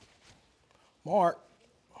Mark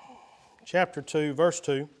chapter 2, verse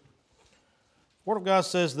 2. The Word of God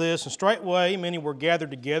says this, "And straightway many were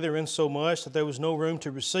gathered together, insomuch that there was no room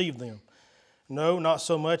to receive them. No, not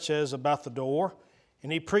so much as about the door.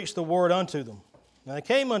 And he preached the word unto them. And they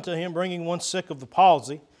came unto him, bringing one sick of the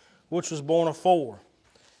palsy, which was born of 4.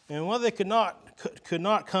 And when they could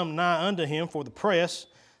not come nigh unto him for the press,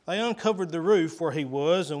 they uncovered the roof where he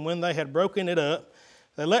was, and when they had broken it up,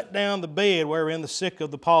 they let down the bed wherein the sick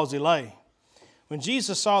of the palsy lay. When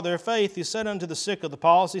Jesus saw their faith, he said unto the sick of the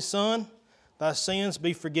palsy, Son, thy sins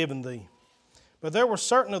be forgiven thee. But there were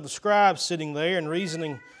certain of the scribes sitting there and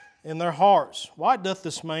reasoning in their hearts, Why doth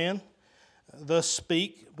this man thus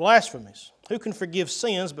speak blasphemies? Who can forgive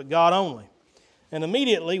sins but God only? And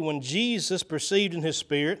immediately when Jesus perceived in his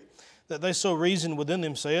spirit that they so reasoned within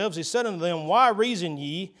themselves, he said unto them, Why reason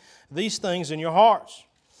ye these things in your hearts?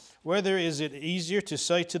 Whether is it easier to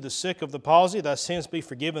say to the sick of the palsy, Thy sins be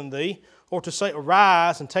forgiven thee, or to say,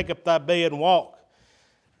 Arise and take up thy bed and walk?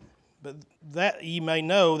 But that ye may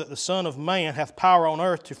know that the Son of Man hath power on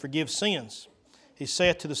earth to forgive sins. He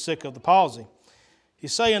saith to the sick of the palsy, He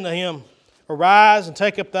saith unto him, Arise and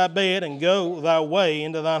take up thy bed and go thy way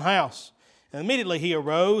into thine house. And immediately he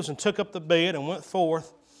arose and took up the bed and went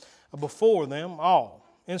forth before them all,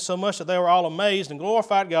 insomuch that they were all amazed and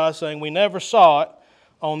glorified God, saying, We never saw it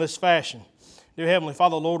on this fashion. Dear Heavenly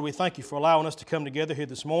Father, Lord, we thank you for allowing us to come together here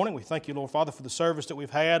this morning. We thank you, Lord Father, for the service that we've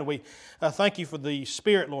had. We thank you for the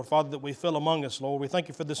Spirit, Lord Father, that we feel among us, Lord. We thank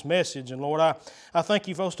you for this message. And Lord, I thank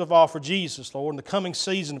you most of all for Jesus, Lord, in the coming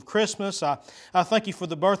season of Christmas. I thank you for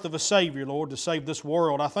the birth of a Savior, Lord, to save this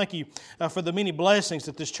world. I thank you for the many blessings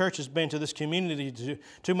that this church has been to this community,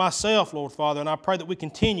 to myself, Lord Father. And I pray that we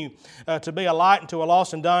continue to be a light into a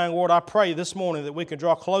lost and dying world. I pray this morning that we can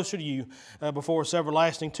draw closer to you before it's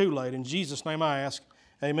everlasting too late. In Jesus' name I ask,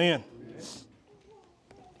 amen.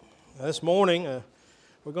 This morning,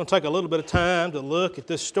 we're going to take a little bit of time to look at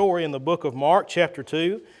this story in the book of Mark, chapter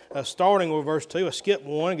 2, starting with verse 2. I skipped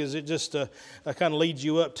one because it just kind of leads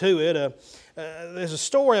you up to it. There's a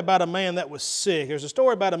story about a man that was sick. There's a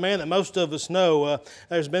story about a man that most of us know.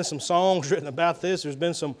 There's been some songs written about this. There's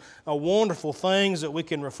been some wonderful things that we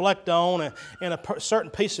can reflect on in a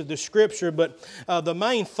certain piece of the Scripture. But the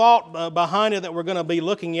main thought behind it that we're going to be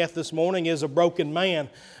looking at this morning is a broken man.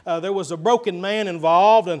 There was a broken man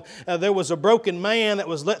involved, and there was a broken man that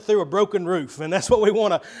was let through a broken roof. And that's what we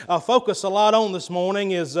want to focus a lot on this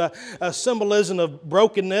morning is a symbolism of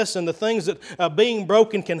brokenness and the things that being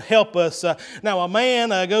broken can help us. Now, a man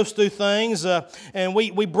goes through things, and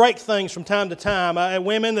we break things from time to time.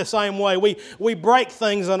 Women, the same way. We break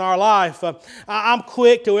things in our life. I'm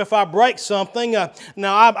quick to, if I break something,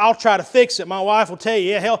 now I'll try to fix it. My wife will tell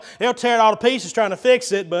you, he'll tear it all to pieces trying to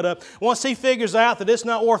fix it, but once he figures out that it's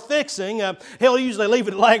not worth fixing, he'll usually leave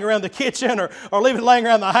it laying around the kitchen or leave it laying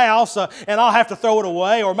around the house, and I'll have to throw it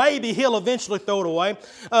away, or maybe he'll eventually throw it away.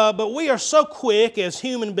 But we are so quick as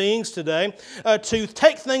human beings today to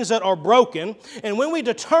take things that are broken, and when we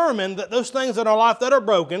determine that those things in our life that are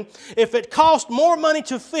broken, if it costs more money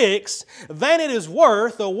to fix than it is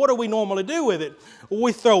worth, what do we normally do with it?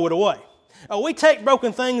 We throw it away. We take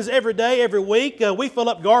broken things every day, every week. We fill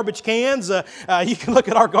up garbage cans. You can look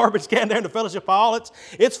at our garbage can there in the fellowship hall.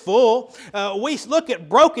 It's full. We look at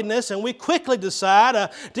brokenness and we quickly decide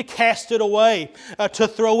to cast it away, to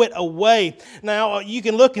throw it away. Now, you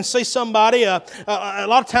can look and see somebody. A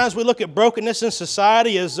lot of times we look at brokenness in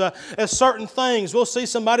society as certain things. We'll see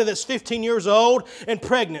somebody that's 15 years old and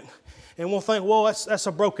pregnant, and we'll think, well, that's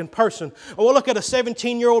a broken person. Or we'll look at a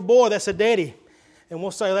 17-year-old boy that's a daddy, and we'll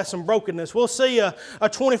say that's some brokenness. We'll see a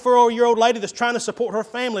 24-year-old lady that's trying to support her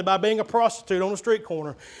family by being a prostitute on a street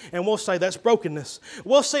corner, and we'll say that's brokenness.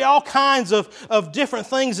 We'll see all kinds of different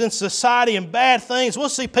things in society and bad things. We'll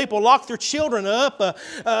see people lock their children up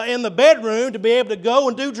in the bedroom to be able to go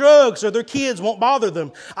and do drugs, or their kids won't bother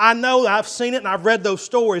them. I know, I've seen it, and I've read those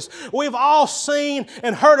stories. We've all seen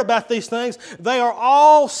and heard about these things. They are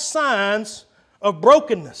all signs of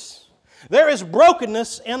brokenness. There is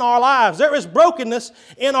brokenness in our lives. There is brokenness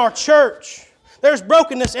in our church. There's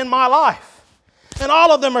brokenness in my life. And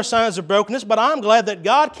all of them are signs of brokenness, but I'm glad that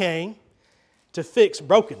God came to fix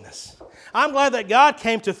brokenness. I'm glad that God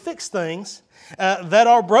came to fix things that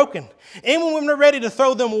are broken. Even when we're ready to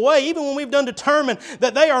throw them away, even when we've determined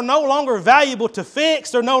that they are no longer valuable to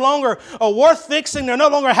fix, they're no longer worth fixing, they're no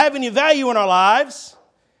longer have any value in our lives,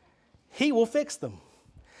 He will fix them.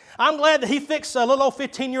 I'm glad that He fixed a little old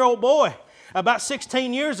 15-year-old boy about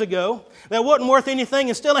 16 years ago that wasn't worth anything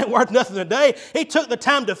and still ain't worth nothing today. He took the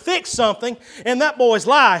time to fix something in that boy's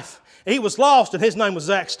life, He was lost, and his name was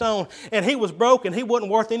Zach Stone. And he was broke, and he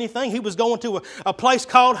wasn't worth anything. He was going to a place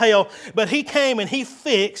called hell. But he came and he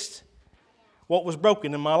fixed what was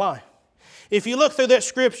broken in my life. If you look through that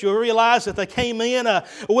scripture, you'll realize that they came in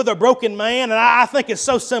with a broken man, and I think it's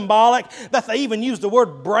so symbolic that they even used the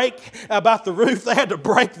word break about the roof. They had to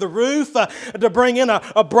break the roof to bring in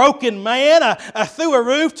a broken man through a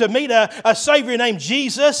roof to meet a Savior named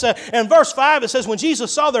Jesus. In verse 5 it says, when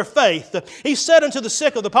Jesus saw their faith, he said unto the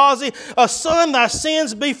sick of the palsy, son, thy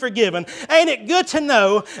sins be forgiven. Ain't it good to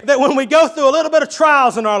know that when we go through a little bit of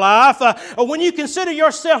trials in our life, when you consider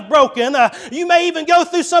yourself broken, you may even go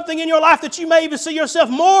through something in your life that you may even see yourself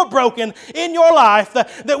more broken in your life,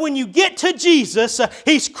 that when you get to Jesus,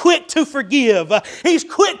 He's quick to forgive. He's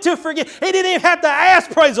quick to forgive. He didn't even have to ask,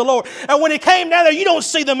 praise the Lord. And when He came down there, you don't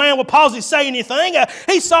see the man with palsy say anything.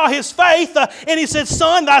 He saw his faith and He said,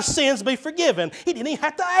 son, thy sins be forgiven. He didn't even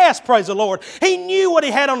have to ask, praise the Lord. He knew what he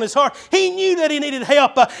had on his heart. He knew that he needed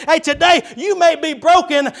help. Hey, today you may be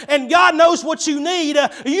broken and God knows what you need.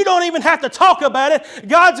 You don't even have to talk about it.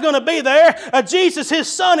 God's going to be there. Jesus,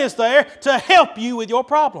 His Son, is there to help you with your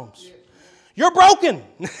problems. You're broken.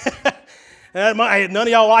 None of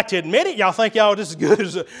y'all like to admit it. Y'all think y'all just as good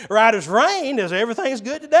as right as rain, as everything's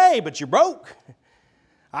good today, but you're broke.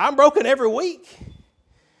 I'm broken every week.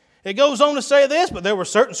 It goes on to say this, but there were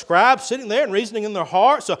certain scribes sitting there and reasoning in their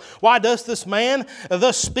hearts, why does this man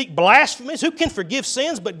thus speak blasphemies? Who can forgive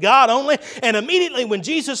sins but God only? And immediately when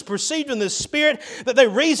Jesus perceived in the Spirit that they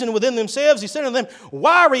reasoned within themselves, He said unto them,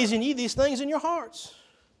 why reason ye these things in your hearts?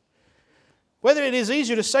 Whether it is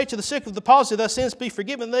easier to say to the sick of the palsy, thy sins be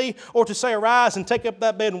forgiven thee, or to say, arise and take up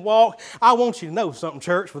thy bed and walk. I want you to know something,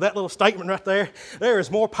 church, with that little statement right there. There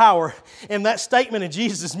is more power in that statement in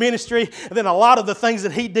Jesus' ministry than a lot of the things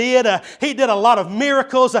that He did. He did a lot of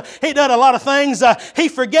miracles. He did a lot of things. He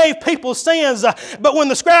forgave people's sins. But when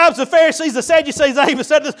the scribes, the Pharisees, the Sadducees, I even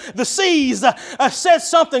said this, the seas said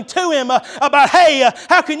something to Him about, hey,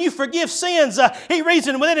 how can you forgive sins? He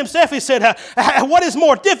reasoned within himself. He said, what is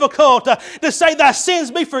more difficult, to say thy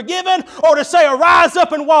sins be forgiven, or to say arise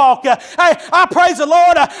up and walk? Hey, I praise the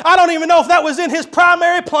Lord. I don't even know if that was in His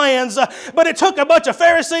primary plans, but it took a bunch of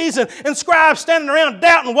Pharisees and scribes standing around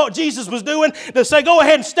doubting what Jesus was doing to say, go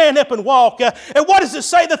ahead and stand up and walk. And what does it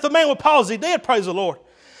say that the man with palsy did? Praise the Lord.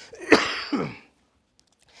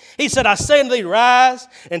 He said, I say unto thee, rise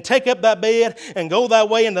and take up thy bed and go thy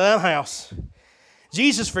way into thine house.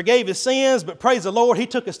 Jesus forgave his sins, but praise the Lord, He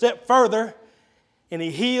took a step further and He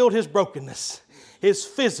healed his brokenness, his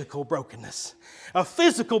physical brokenness. A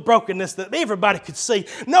physical brokenness that everybody could see.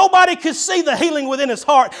 Nobody could see the healing within his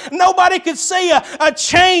heart. Nobody could see a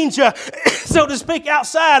change, so to speak,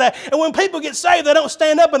 outside. And when people get saved, they don't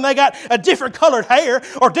stand up and they got a different colored hair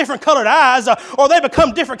or different colored eyes, or they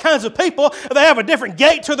become different kinds of people. They have a different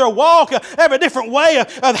gait to their walk. They have a different way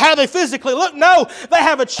of how they physically look. No, they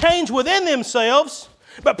have a change within themselves.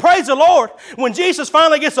 But praise the Lord, when Jesus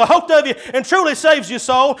finally gets a hold of you and truly saves your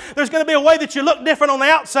soul, there's going to be a way that you look different on the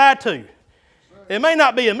outside too. It may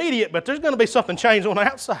not be immediate, but there's going to be something changed on the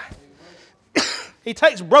outside. He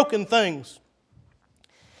takes broken things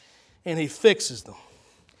and He fixes them.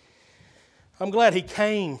 I'm glad He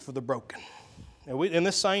came for the broken. In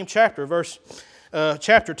this same chapter,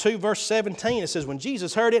 chapter 2, verse 17, it says, when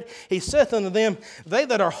Jesus heard it, He saith unto them, they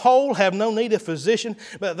that are whole have no need of physician,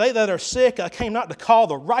 but they that are sick, I came not to call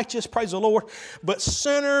the righteous, praise the Lord, but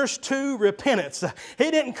sinners to repentance.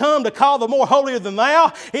 He didn't come to call the more holier than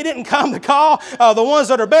thou. He didn't come to call the ones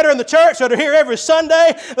that are better in the church, that are here every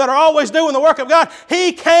Sunday, that are always doing the work of God.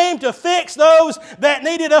 He came to fix those that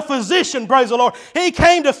needed a physician, praise the Lord. He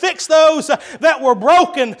came to fix those that were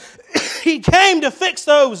broken. He came to fix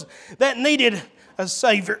those that needed a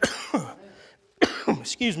Savior.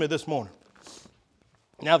 Excuse me, this morning.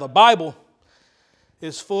 Now the Bible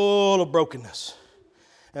is full of brokenness.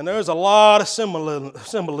 And there's a lot of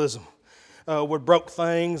symbolism with broke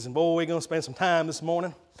things. And boy, we're going to spend some time this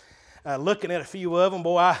morning looking at a few of them.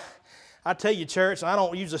 Boy, I tell you, church, I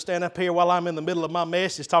don't usually stand up here while I'm in the middle of my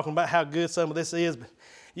message talking about how good some of this is. But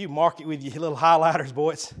you mark it with your little highlighters,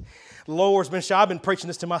 boy. The Lord's been sure. I've been preaching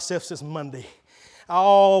this to myself since Monday.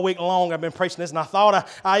 All week long I've been preaching this, and I thought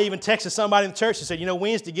I even texted somebody in the church and said,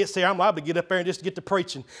 Wednesday gets here, I'm liable to get up there and just get to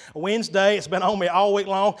preaching. Wednesday, it's been on me all week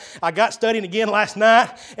long. I got studying again last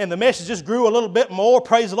night, and the message just grew a little bit more.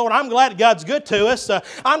 Praise the Lord. I'm glad God's good to us.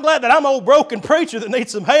 I'm glad that I'm an old broken preacher that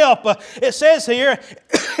needs some help. It says here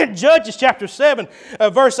in Judges chapter 7,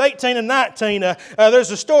 verse 18 and 19,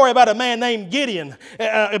 there's a story about a man named Gideon.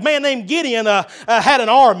 A man named Gideon had an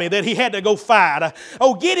army that he had to go fight.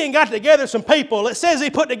 Gideon got together some people. It says he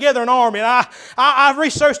put together an army. And I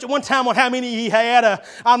researched it one time on how many he had.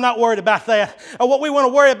 I'm not worried about that. What we want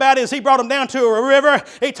to worry about is he brought them down to a river.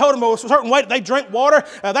 He told them a certain way that they drink water.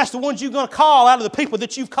 That's the ones you're going to call out of the people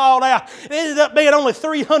that you've called out. It ended up being only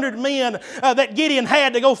 300 men that Gideon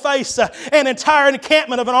had to go face an entire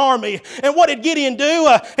encampment of an army. And what did Gideon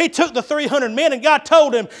do? He took the 300 men, and God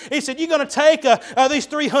told him, he said, you're going to take these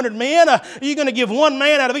 300 men. You're going to give one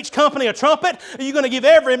man out of each company a trumpet. You're going to give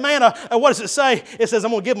every man what does it say? It says,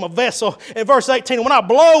 I'm going to give them a vessel. In verse 18, when I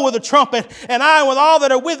blow with a trumpet, and I and with all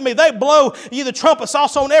that are with me, they blow ye the trumpets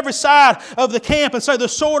also on every side of the camp, and say, the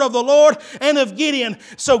sword of the Lord and of Gideon.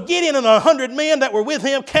 So Gideon and 100 men that were with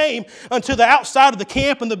him came unto the outside of the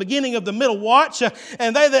camp in the beginning of the middle watch,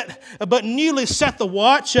 and they that but newly set the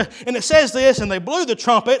watch, and it says this, and they blew the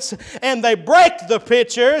trumpets, and they brake the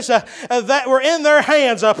pitchers that were in their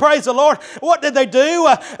hands. Praise the Lord. What did they do?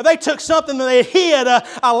 They took something that they hid,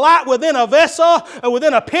 a light within a vessel,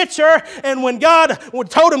 within a pitcher, and when God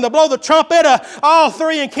told him to blow the trumpet, all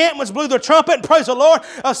three encampments blew the trumpet, and praise the Lord,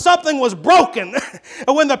 something was broken.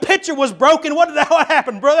 When the pitcher was broken, what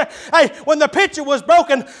happened, brother? Hey, when the pitcher was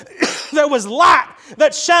broken, there was light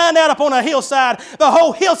that shined out upon a hillside. The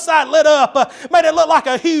whole hillside lit up, made it look like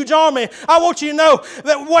a huge army. I want you to know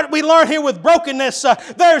that what we learn here with brokenness,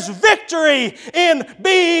 there's victory in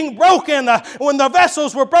being broken. When the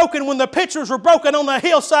vessels were broken, when the pitchers were broken on the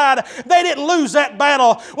hillside, they didn't lose that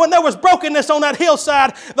battle. When there was brokenness on that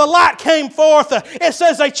hillside, the light came forth. It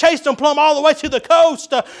says they chased them plumb all the way to the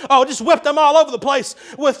coast. Just whipped them all over the place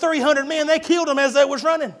with 300 men. They killed them as they was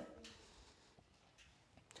running.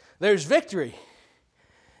 There's victory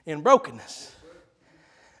in brokenness.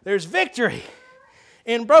 There's victory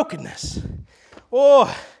in brokenness.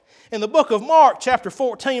 Oh, in the book of Mark, chapter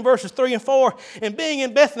 14, verses 3 and 4, and being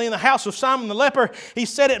in Bethany in the house of Simon the leper, he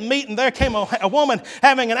sat at meat, and there came a woman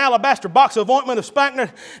having an alabaster box of ointment of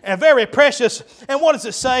spikenard, and very precious. And what does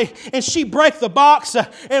it say? And she brake the box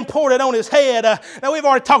and poured it on his head. Now, we've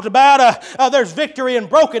already talked about there's victory in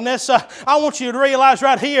brokenness. I want you to realize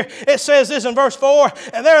right here, it says this in verse 4,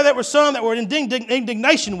 and there were some that were in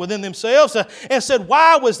indignation within themselves, and said,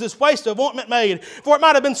 why was this waste of ointment made? For it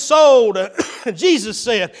might have been sold. Jesus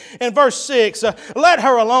said, in verse 6, let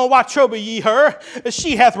her alone, why trouble ye her?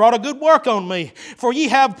 She hath wrought a good work on me. For ye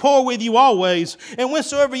have poor with you always, and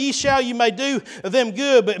whensoever ye shall, ye may do them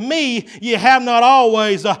good, but me ye have not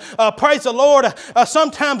always. Praise the Lord.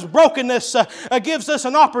 Sometimes brokenness gives us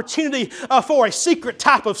an opportunity for a secret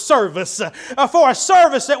type of service, for a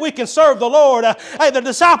service that we can serve the Lord. The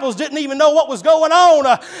disciples didn't even know what was going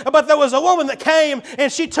on, but there was a woman that came,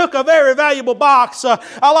 and she took a very valuable box. A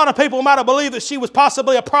lot of people might have believed that she was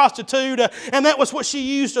possibly a prostitute, and that was what she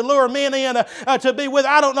used to lure men in to be with.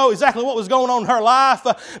 I don't know exactly what was going on in her life,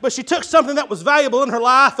 but she took something that was valuable in her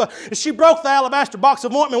life. She broke the alabaster box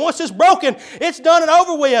of ointment. Once it's broken, it's done and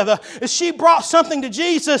over with. She brought something to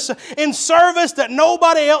Jesus in service that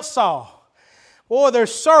nobody else saw. Boy,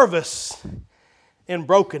 there's service in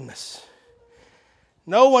brokenness.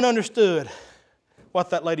 No one understood what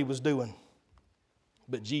that lady was doing,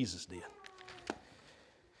 but Jesus did.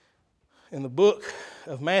 In the book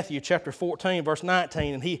of Matthew, chapter 14, verse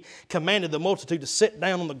 19, and he commanded the multitude to sit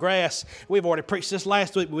down on the grass. We've already preached this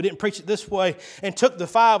last week, but we didn't preach it this way. And took the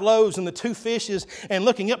 5 loaves and the 2 fishes, and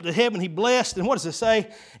looking up to heaven, he blessed, and what does it say?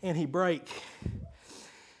 And he brake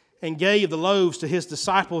and gave the loaves to his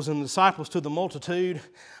disciples, and the disciples to the multitude.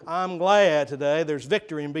 I'm glad today there's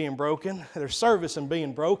victory in being broken. There's service in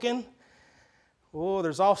being broken. Oh,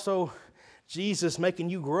 there's also Jesus making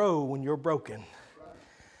you grow when you're broken.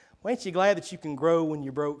 Well, ain't you glad that you can grow when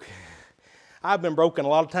you're broke? I've been broken a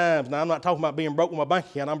lot of times. Now, I'm not talking about being broke with my bank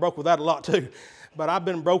account. I'm broke with that a lot too. But I've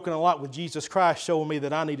been broken a lot with Jesus Christ showing me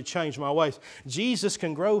that I need to change my ways. Jesus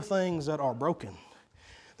can grow things that are broken.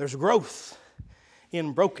 There's growth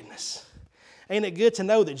in brokenness. Ain't it good to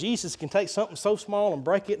know that Jesus can take something so small and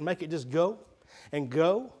break it and make it just go and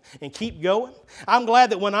keep going? I'm glad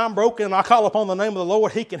that when I'm broken and I call upon the name of the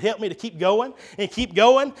Lord, He can help me to keep going and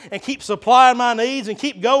keep supplying my needs and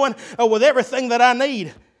keep going with everything that I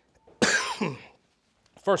need.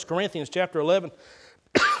 1 Corinthians chapter 11,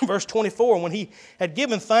 verse 24, when He had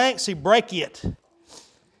given thanks, He brake it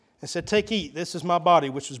and said, take, eat, this is my body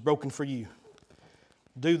which was broken for you.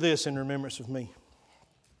 Do this in remembrance of me.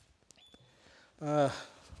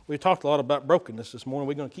 We talked a lot about brokenness this morning.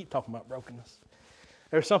 We're going to keep talking about brokenness.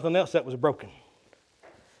 There's something else that was broken.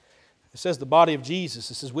 It says the body of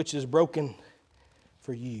Jesus. It says, which is broken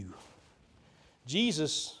for you.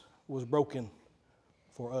 Jesus was broken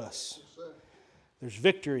for us. There's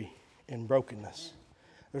victory in brokenness.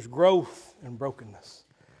 There's growth in brokenness.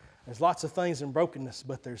 There's lots of things in brokenness,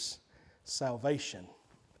 but there's salvation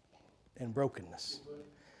in brokenness.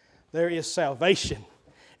 There is salvation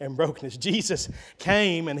in brokenness. Jesus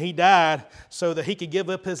came and He died so that He could give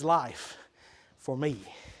up His life for me.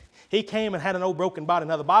 He came and had an old broken body.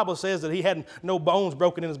 Now the Bible says that He had no bones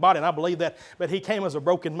broken in His body, and I believe that. But He came as a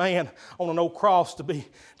broken man on an old cross to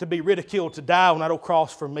be ridiculed, to die on that old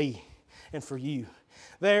cross for me and for you.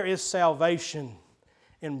 There is salvation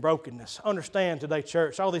in brokenness. Understand today,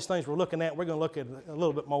 church, all these things we're looking at, we're going to look at a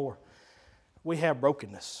little bit more. We have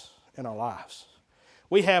brokenness in our lives.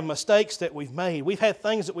 We have mistakes that we've made. We've had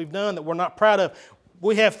things that we've done that we're not proud of.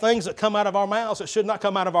 We have things that come out of our mouths that should not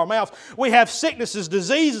come out of our mouths. We have sicknesses,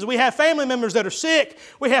 diseases. We have family members that are sick.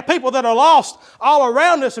 We have people that are lost all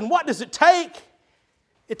around us. And what does it take?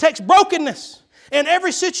 It takes brokenness in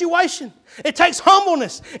every situation. It takes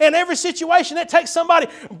humbleness in every situation. It takes somebody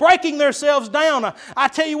breaking themselves down. I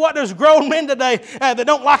tell you what, there's grown men today that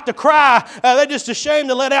don't like to cry. They're just ashamed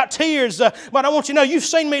to let out tears. But I want you to know, you've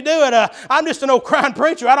seen me do it. I'm just an old crying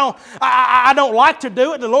preacher. I don't like to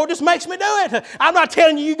do it. The Lord just makes me do it. I'm not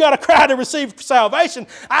telling you got to cry to receive salvation.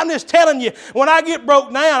 I'm just telling you, when I get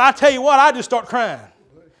broke down, I tell you what, I just start crying.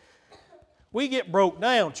 We get broke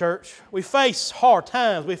down, church. We face hard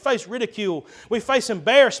times. We face ridicule. We face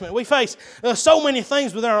embarrassment. We face so many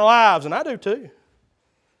things within our lives, and I do too.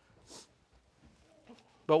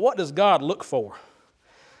 But what does God look for?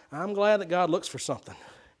 I'm glad that God looks for something.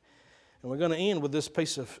 And we're going to end with this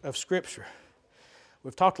piece of Scripture.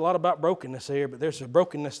 We've talked a lot about brokenness here, but there's a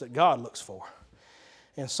brokenness that God looks for.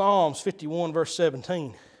 In Psalms 51, verse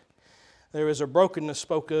 17, there is a brokenness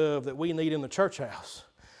spoke of that we need in the church house.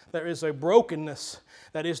 There is a brokenness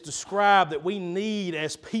that is described that we need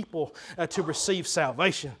as people to receive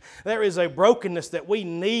salvation. There is a brokenness that we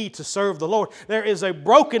need to serve the Lord. There is a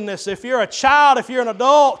brokenness, if you're a child, if you're an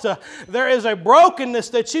adult, there is a brokenness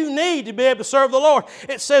that you need to be able to serve the Lord.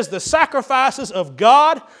 It says the sacrifices of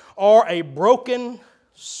God are a broken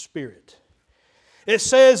spirit. It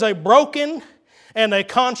says a broken and a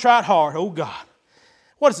contrite heart. Oh God.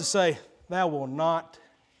 What does it say? Thou wilt not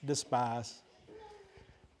despise.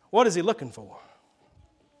 What is He looking for?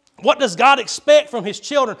 What does God expect from His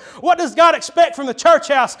children? What does God expect from the church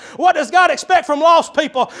house? What does God expect from lost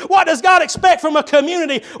people? What does God expect from a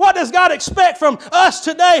community? What does God expect from us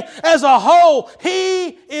today as a whole? He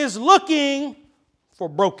is looking for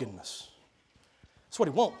brokenness. That's what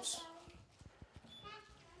He wants.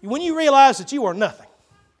 When you realize that you are nothing,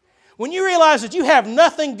 when you realize that you have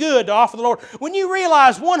nothing good to offer the Lord, when you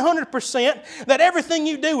realize 100% that everything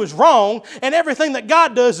you do is wrong and everything that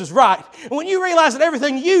God does is right, and when you realize that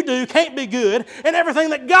everything you do can't be good and everything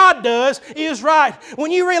that God does is right, when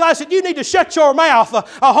you realize that you need to shut your mouth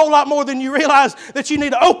a whole lot more than you realize that you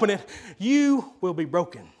need to open it, you will be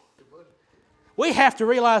broken. We have to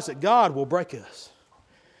realize that God will break us.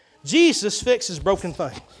 Jesus fixes broken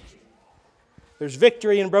things. There's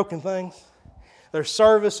victory in broken things. There's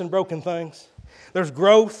service in broken things. There's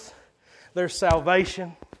growth. There's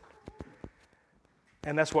salvation.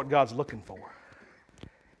 And that's what God's looking for.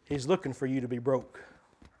 He's looking for you to be broke.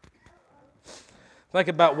 Think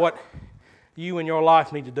about what you in your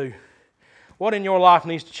life need to do. What in your life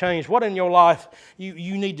needs to change? What in your life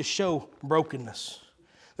you need to show brokenness.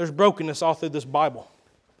 There's brokenness all through this Bible.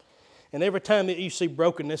 And every time that you see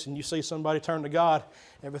brokenness and you see somebody turn to God,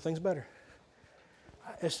 everything's better.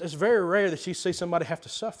 It's very rare that you see somebody have to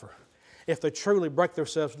suffer if they truly break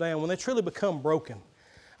themselves down, when they truly become broken.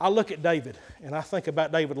 I look at David, and I think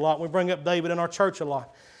about David a lot. We bring up David in our church a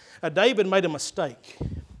lot. David made a mistake.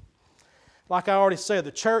 Like I already said,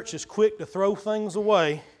 the church is quick to throw things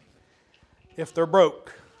away if they're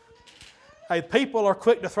broke. Hey, people are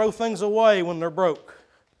quick to throw things away when they're broke.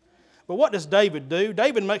 But what does David do?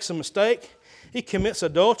 David makes a mistake. He commits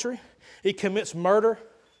adultery. He commits murder.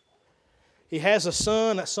 He has a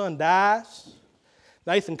son. That son dies.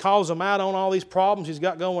 Nathan calls him out on all these problems he's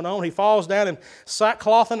got going on. He falls down in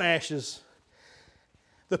sackcloth and ashes.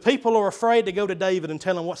 The people are afraid to go to David and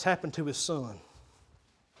tell him what's happened to his son.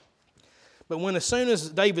 But as soon as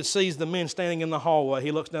David sees the men standing in the hallway,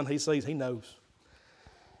 he looks down, he knows.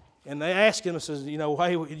 And they ask him and says, hey,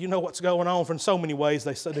 you know what's going on? For in so many ways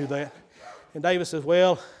they do that. And David says,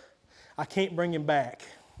 well, I can't bring him back.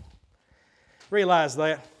 Realize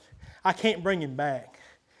that. I can't bring him back.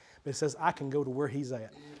 But it says, I can go to where he's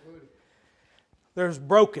at. There's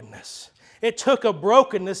brokenness. It took a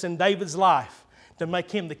brokenness in David's life to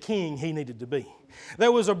make him the king he needed to be.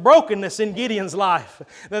 There was a brokenness in Gideon's life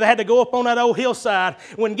that they had to go up on that old hillside.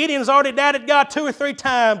 When Gideon's already doubted God 2 or 3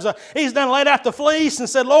 times, he's done laid out the fleece and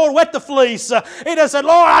said, Lord, wet the fleece. He done said,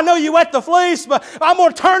 Lord, I know you wet the fleece, but I'm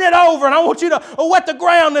going to turn it over and I want you to wet the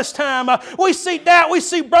ground this time. We see doubt, we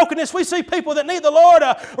see brokenness, we see people that need the Lord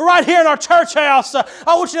right here in our church house. I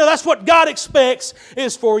want you to know that's what God expects,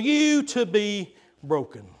 is for you to be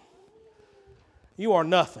broken. You are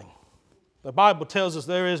nothing. The Bible tells us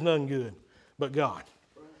there is none good but God.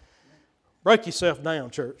 Break yourself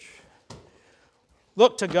down, church.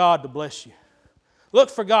 Look to God to bless you.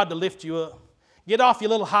 Look for God to lift you up. Get off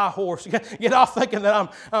your little high horse. Get off thinking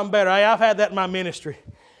that I'm better. Hey, I've had that in my ministry.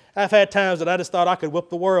 I've had times that I just thought I could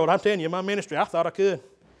whoop the world. I'm telling you, in my ministry, I thought I could.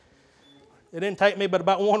 It didn't take me but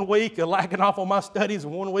about 1 week of lacking off on my studies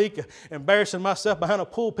and 1 week of embarrassing myself behind a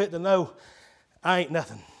pulpit to know I ain't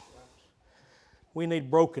nothing. We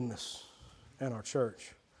need brokenness in our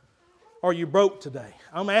church. Are you broke today?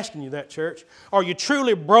 I'm asking you that, church. Are you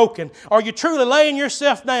truly broken? Are you truly laying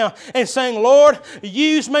yourself down and saying, Lord,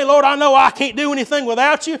 use me. Lord, I know I can't do anything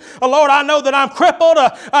without you. Lord, I know that I'm crippled.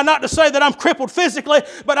 Not to say that I'm crippled physically,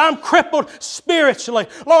 but I'm crippled spiritually.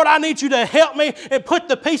 Lord, I need you to help me and put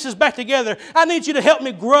the pieces back together. I need you to help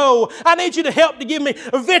me grow. I need you to help to give me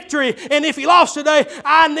a victory. And if you lost today,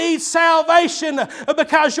 I need salvation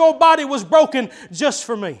because your body was broken just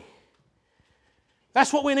for me.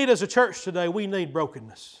 That's what we need as a church today. We need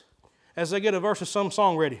brokenness. As they get a verse of some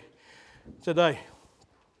song ready today,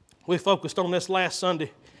 we focused on this last Sunday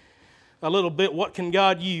a little bit. What can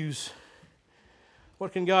God use?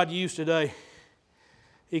 What can God use today?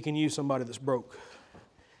 He can use somebody that's broke.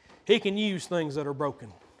 He can use things that are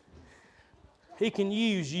broken. He can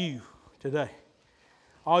use you today.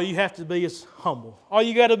 All you have to be is humble. All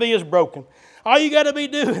you got to be is broken. All you got to be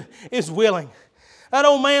doing is willing. That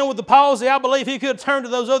old man with the palsy, I believe he could have turned to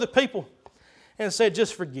those other people and said,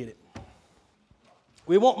 just forget it.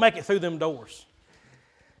 We won't make it through them doors.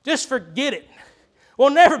 Just forget it.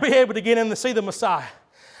 We'll never be able to get in to see the Messiah.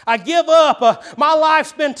 I give up. My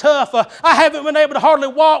life's been tough. I haven't been able to hardly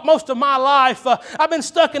walk most of my life. I've been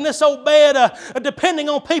stuck in this old bed depending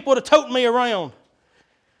on people to tote me around.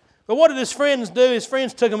 But what did his friends do? His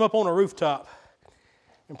friends took him up on a rooftop.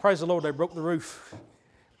 And praise the Lord, they broke the roof,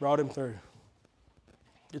 brought him through.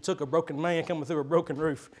 It took a broken man coming through a broken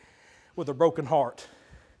roof with a broken heart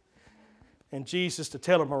and Jesus to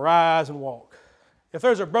tell him, arise and walk. If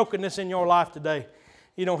there's a brokenness in your life today,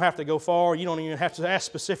 you don't have to go far. You don't even have to ask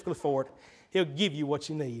specifically for it. He'll give you what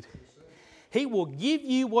you need. He will give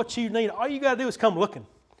you what you need. All you got to do is come looking.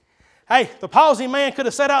 Hey, the palsy man could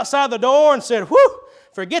have sat outside the door and said, whew,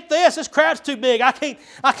 forget this crowd's too big. I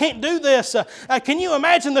can't do this. Can you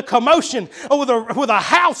imagine the commotion with a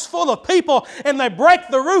house full of people and they break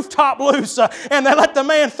the rooftop loose and they let the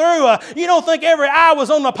man through? You don't think every eye was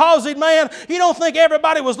on the palsied man? You don't think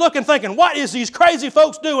everybody was looking thinking, what is these crazy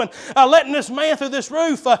folks doing letting this man through this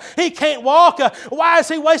roof? He can't walk. Why is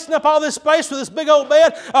he wasting up all this space with this big old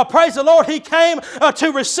bed? Praise the Lord, he came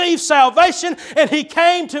to receive salvation and he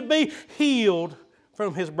came to be healed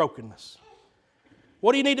from his brokenness.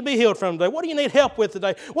 What do you need to be healed from today? What do you need help with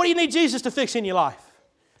today? What do you need Jesus to fix in your life?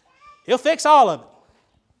 He'll fix all of it.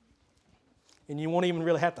 And you won't even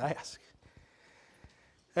really have to ask.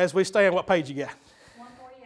 As we stand, what page you got?